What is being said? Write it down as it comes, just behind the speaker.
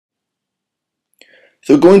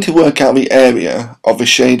So we're going to work out the area of a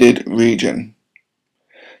shaded region.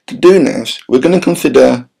 To do this, we're going to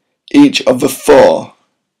consider each of the 4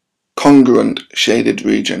 congruent shaded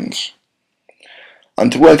regions.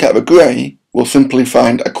 And to work out the grey, we'll simply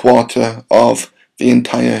find a quarter of the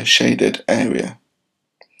entire shaded area.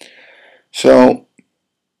 So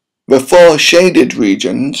the 4 shaded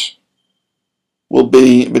regions will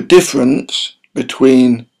be the difference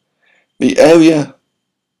between the area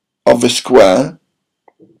of the square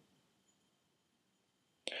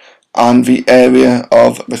and the area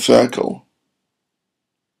of the circle.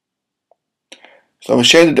 So a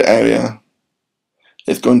shaded area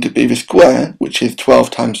is going to be the square, which is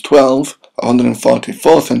 12 times 12,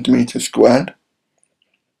 144 centimeters squared.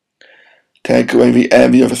 Take away the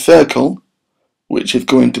area of a circle, which is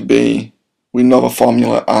going to be, we know the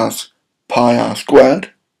formula as pi r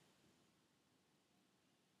squared.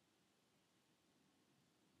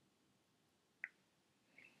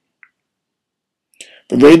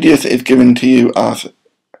 The radius is given to you as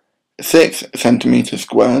 6 centimeters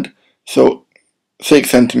squared, so 6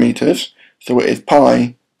 centimeters, so it is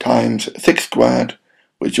pi times 6 squared,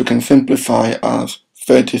 which you can simplify as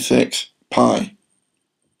 36 pi.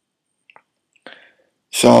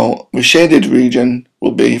 So the shaded region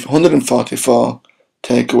will be 144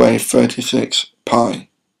 take away 36 pi.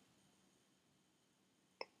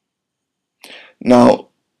 Now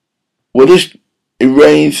we'll just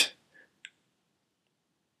erase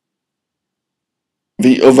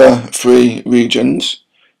the other 3 regions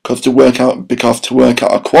because to work out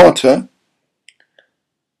a quarter,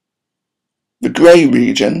 the grey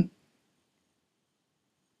region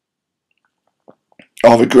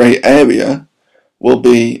or the grey area will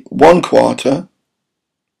be 1/4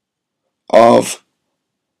 of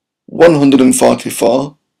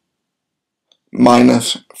 144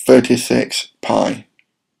 minus 36 pi.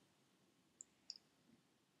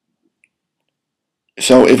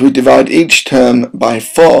 So if we divide each term by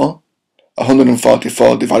 4,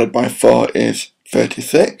 144 divided by 4 is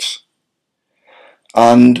 36,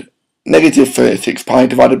 and negative 36 pi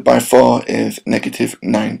divided by 4 is negative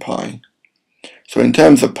 9 pi. So in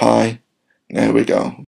terms of pi, there we go.